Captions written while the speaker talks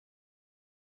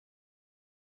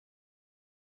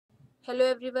Hello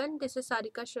everyone, this is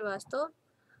Sarika Srivastav.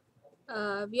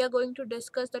 We are going to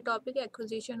discuss the topic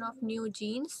acquisition of new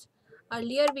genes.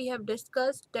 Earlier we have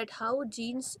discussed that how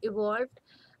genes evolved,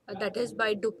 that is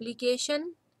by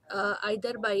duplication,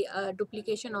 either by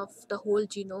duplication of the whole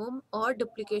genome or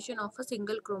duplication of a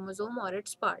single chromosome or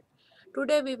its part.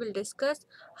 Today we will discuss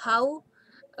how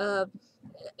uh,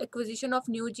 acquisition of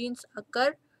new genes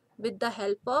occur with the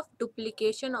help of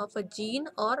duplication of a gene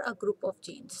or a group of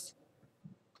genes.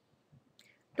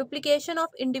 Duplication of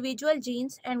individual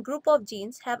genes and group of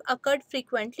genes have occurred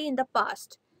frequently in the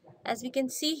past. As we can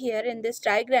see here in this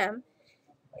diagram,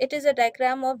 it is a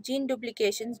diagram of gene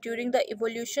duplications during the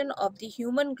evolution of the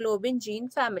human globin gene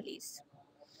families.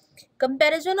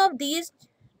 Comparison of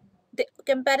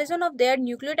comparison of their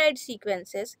nucleotide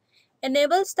sequences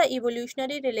enables the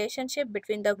evolutionary relationship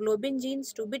between the globin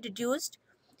genes to be deduced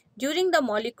during the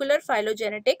molecular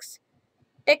phylogenetics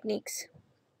techniques.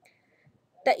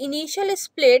 The initial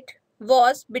split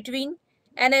was between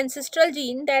an ancestral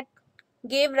gene that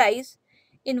gave rise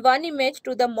in one image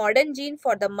to the modern gene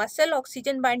for the muscle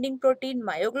oxygen binding protein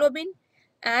myoglobin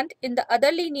and in the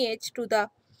other lineage to the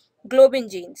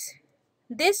globin genes.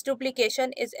 This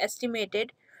duplication is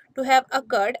estimated to have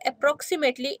occurred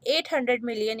approximately 800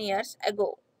 million years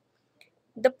ago.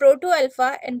 The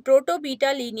proto-alpha and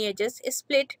proto-beta lineages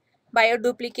split by a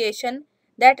duplication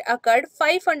that occurred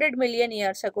 500 million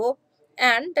years ago,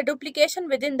 and the duplication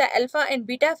within the alpha and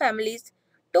beta families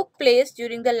took place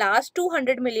during the last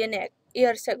 200 million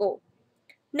years ago.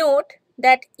 Note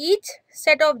that each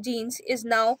set of genes is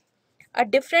now a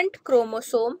different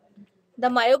chromosome. The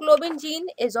myoglobin gene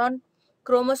is on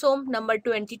chromosome number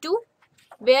 22,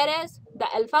 whereas the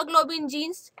alpha globin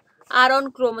genes are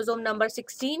on chromosome number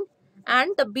 16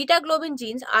 and the beta globin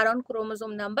genes are on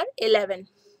chromosome number 11.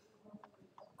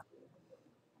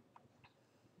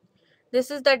 This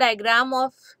is the diagram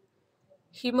of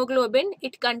hemoglobin.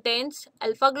 It contains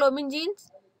alpha globin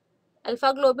genes,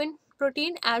 alpha globin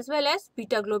protein as well as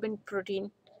beta globin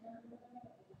protein.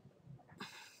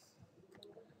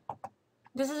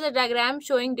 This is a diagram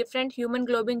showing different human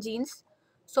globin genes.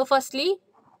 So firstly,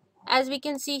 as we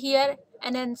can see here,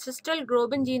 an ancestral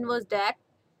globin gene was there.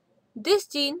 This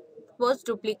gene was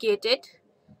duplicated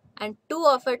and two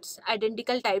of its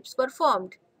identical types were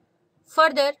formed.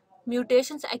 Further,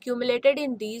 mutations accumulated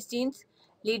in these genes,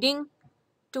 leading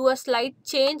to a slight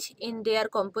change in their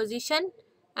composition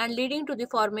and leading to the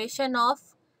formation of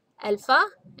alpha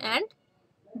and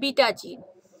beta gene.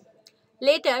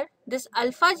 Later, this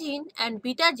alpha gene and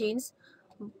beta genes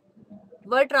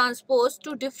were transposed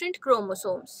to different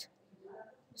chromosomes.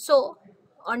 So,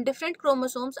 on different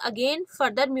chromosomes, again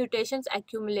further mutations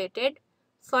accumulated,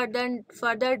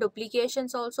 further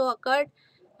duplications also occurred,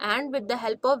 and with the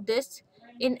help of this,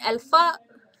 in alpha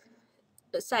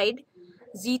side,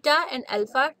 zeta and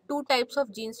alpha, two types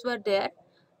of genes were there,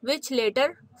 which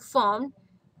later formed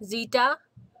zeta,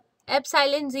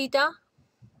 zeta,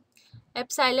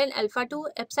 epsilon alpha 2,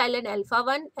 epsilon alpha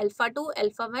 1, alpha 2,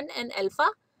 alpha 1, and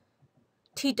alpha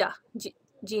theta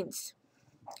genes.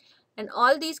 And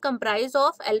all these comprise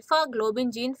of alpha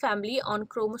globin gene family on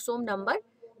chromosome number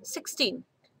 16.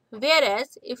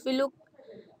 Whereas if we look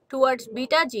towards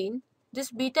beta gene, this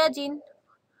beta gene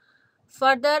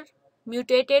further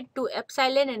mutated to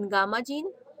epsilon and gamma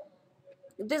gene.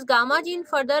 This gamma gene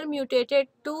further mutated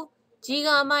to G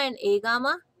gamma and A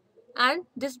gamma, and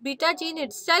this beta gene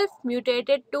itself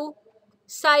mutated to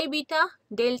psi beta,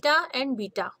 delta and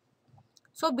beta.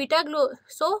 So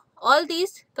all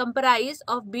these comprise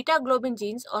of beta globin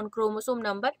genes on chromosome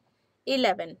number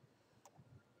 11.